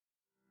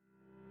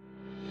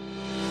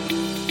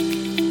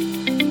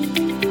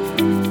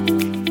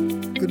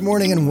Good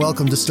morning and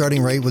welcome to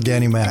Starting Right with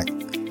Danny Mac.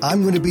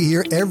 I'm going to be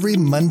here every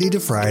Monday to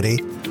Friday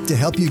to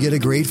help you get a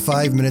great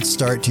 5-minute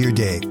start to your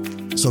day.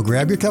 So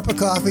grab your cup of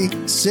coffee,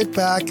 sit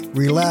back,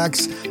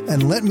 relax,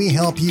 and let me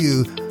help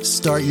you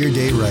start your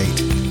day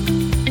right.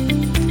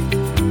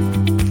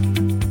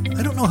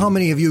 I don't know how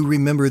many of you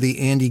remember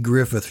the Andy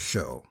Griffith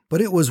Show, but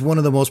it was one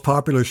of the most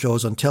popular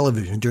shows on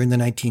television during the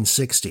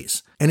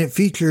 1960s. And it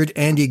featured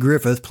Andy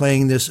Griffith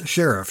playing this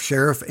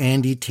Sheriff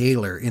Andy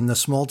Taylor, in the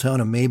small town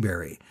of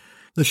Mayberry.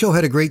 The show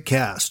had a great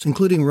cast,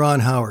 including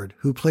Ron Howard,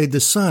 who played the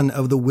son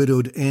of the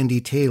widowed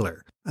Andy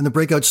Taylor. And the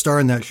breakout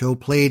star in that show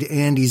played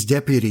Andy's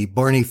deputy,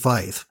 Barney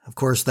Fife. Of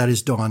course, that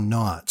is Don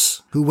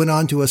Knotts, who went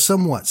on to a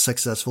somewhat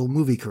successful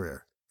movie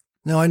career.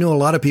 Now, I know a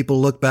lot of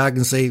people look back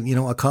and say,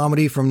 a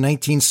comedy from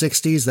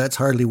 1960s, that's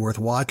hardly worth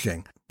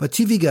watching. But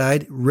TV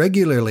Guide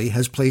regularly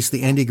has placed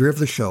the Andy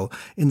Griffith Show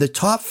in the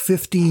top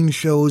 15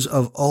 shows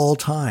of all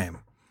time.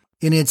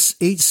 In its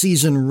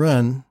 8-season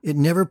run, it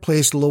never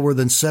placed lower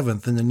than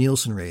 7th in the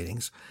Nielsen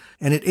ratings,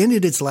 and it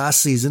ended its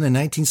last season in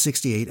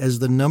 1968 as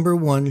the number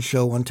 1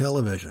 show on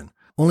television.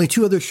 Only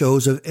 2 other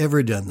shows have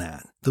ever done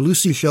that: The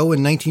Lucy Show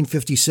in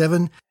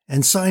 1957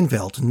 and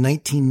Seinfeld in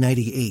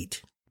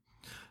 1998.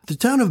 The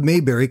town of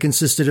Mayberry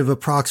consisted of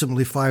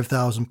approximately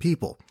 5,000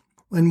 people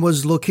and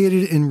was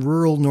located in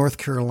rural North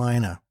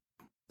Carolina.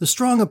 The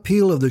strong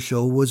appeal of the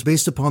show was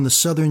based upon the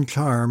southern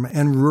charm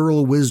and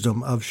rural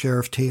wisdom of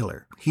Sheriff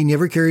Taylor. He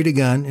never carried a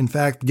gun. In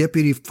fact,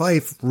 Deputy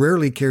Fife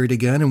rarely carried a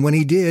gun, and when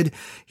he did,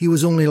 he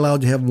was only allowed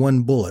to have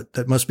 1 bullet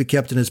that must be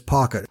kept in his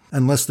pocket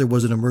unless there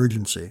was an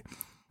emergency.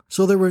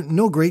 So there were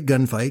no great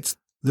gunfights.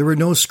 There were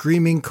no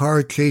screaming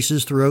car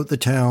chases throughout the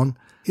town.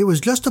 It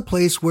was just a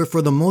place where,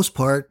 for the most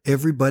part,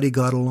 everybody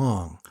got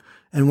along.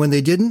 And when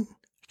they didn't,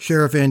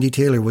 Sheriff Andy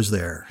Taylor was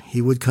there. He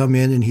would come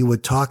in and he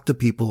would talk to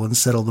people and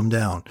settle them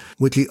down,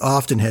 which he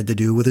often had to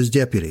do with his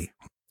deputy.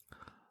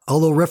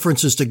 Although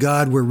references to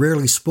God were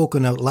rarely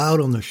spoken out loud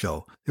on the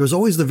show, there was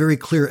always the very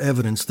clear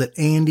evidence that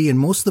Andy and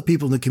most of the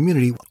people in the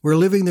community were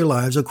living their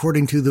lives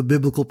according to the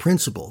biblical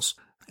principles.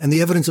 And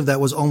the evidence of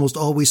that was almost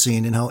always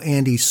seen in how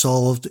Andy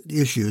solved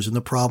issues and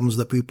the problems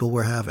that people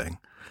were having.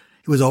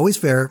 He was always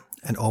fair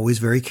and always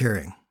very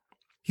caring.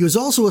 He was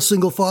also a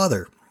single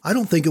father. I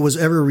don't think it was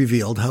ever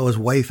revealed how his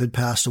wife had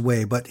passed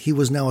away, but he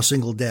was now a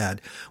single dad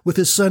with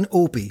his son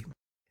Opie.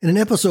 In an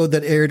episode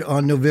that aired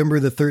on November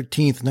the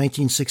 13th,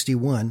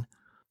 1961,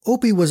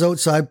 Opie was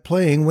outside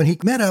playing when he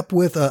met up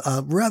with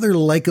a rather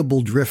likable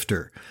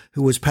drifter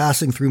who was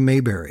passing through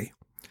Mayberry.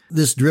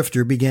 This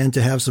drifter began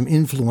to have some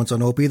influence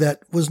on Opie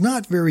that was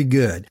not very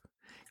good.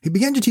 He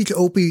began to teach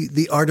Opie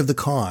the art of the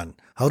con,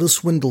 how to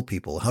swindle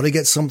people, how to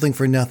get something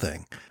for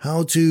nothing,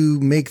 how to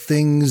make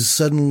things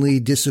suddenly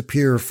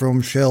disappear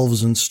from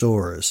shelves and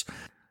stores.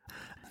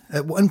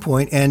 At one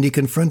point, Andy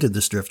confronted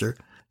this drifter,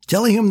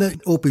 telling him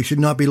that Opie should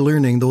not be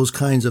learning those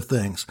kinds of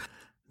things.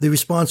 The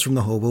response from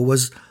the hobo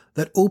was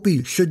that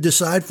Opie should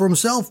decide for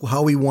himself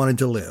how he wanted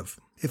to live.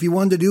 If he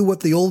wanted to do what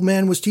the old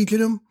man was teaching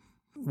him,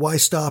 why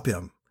stop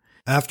him?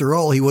 After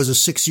all, he was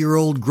a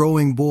 6-year-old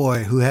growing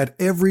boy who had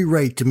every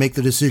right to make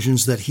the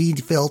decisions that he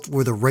felt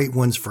were the right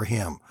ones for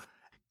him.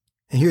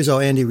 And here's how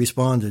Andy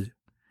responded.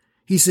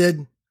 He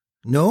said,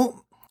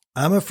 "No,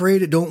 I'm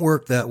afraid it don't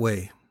work that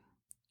way.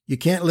 You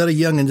can't let a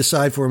young'un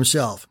decide for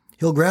himself.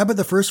 He'll grab at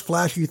the first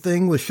flashy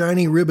thing with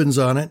shiny ribbons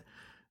on it,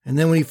 and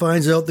then when he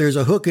finds out there's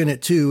a hook in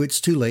it too,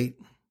 it's too late.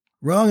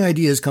 Wrong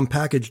ideas come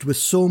packaged with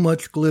so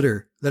much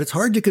glitter that it's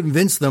hard to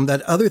convince them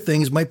that other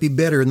things might be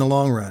better in the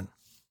long run.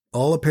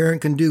 All a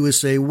parent can do is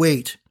say,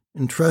 wait,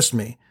 and trust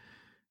me,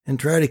 and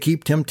try to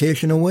keep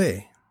temptation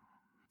away."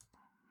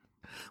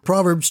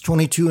 Proverbs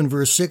 22 and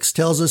verse 6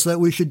 tells us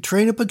that we should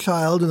train up a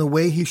child in the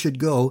way he should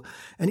go,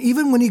 and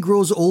even when he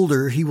grows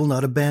older, he will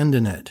not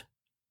abandon it.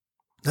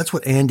 That's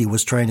what Andy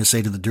was trying to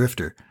say to the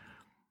drifter.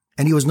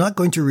 And he was not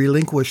going to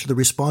relinquish the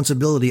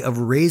responsibility of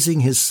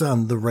raising his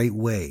son the right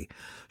way,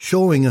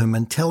 showing him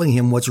and telling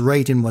him what's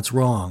right and what's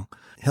wrong,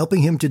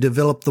 helping him to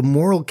develop the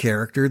moral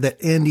character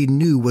that Andy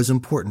knew was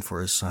important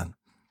for his son.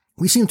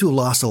 We seem to have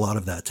lost a lot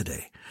of that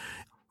today.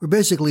 We're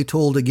basically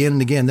told again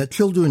and again that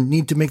children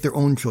need to make their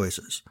own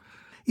choices.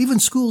 Even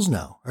schools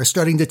now are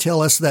starting to tell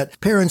us that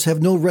parents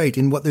have no right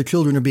in what their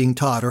children are being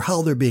taught or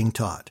how they're being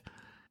taught.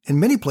 In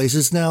many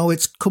places now,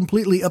 it's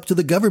completely up to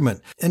the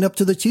government and up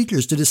to the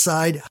teachers to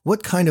decide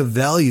what kind of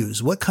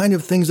values, what kind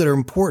of things that are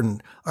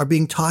important are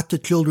being taught to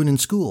children in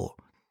school.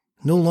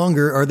 No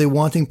longer are they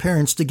wanting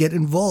parents to get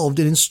involved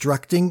in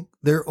instructing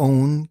their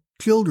own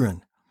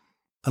children.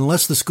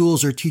 Unless the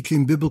schools are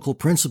teaching biblical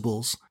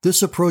principles,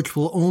 this approach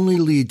will only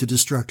lead to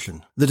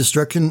destruction. The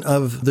destruction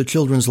of the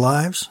children's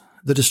lives,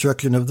 the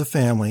destruction of the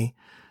family,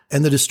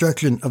 and the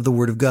destruction of the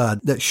Word of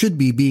God that should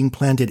be being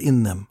planted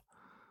in them.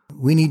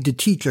 We need to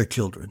teach our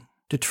children,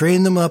 to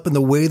train them up in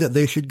the way that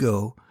they should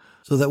go,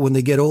 so that when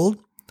they get old,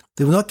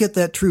 they will not get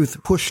that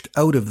truth pushed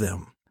out of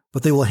them,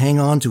 but they will hang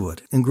on to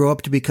it and grow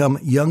up to become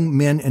young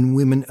men and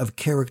women of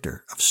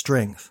character, of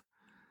strength.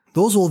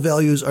 Those old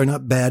values are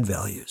not bad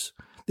values.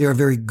 They are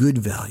very good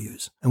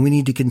values, and we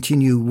need to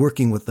continue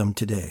working with them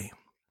today.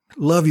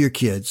 Love your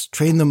kids,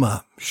 train them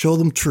up, show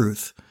them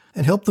truth,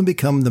 and help them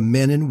become the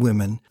men and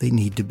women they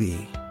need to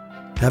be.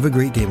 Have a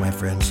great day, my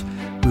friends.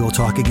 We will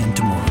talk again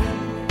tomorrow.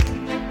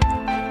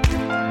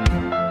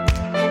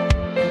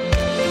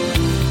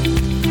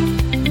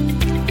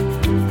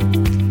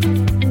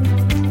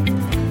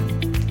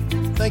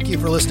 Thank you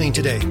for listening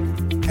today,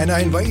 and I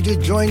invite you to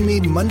join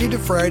me Monday to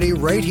Friday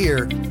right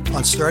here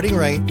on Starting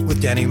Right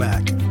with Danny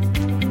Mac.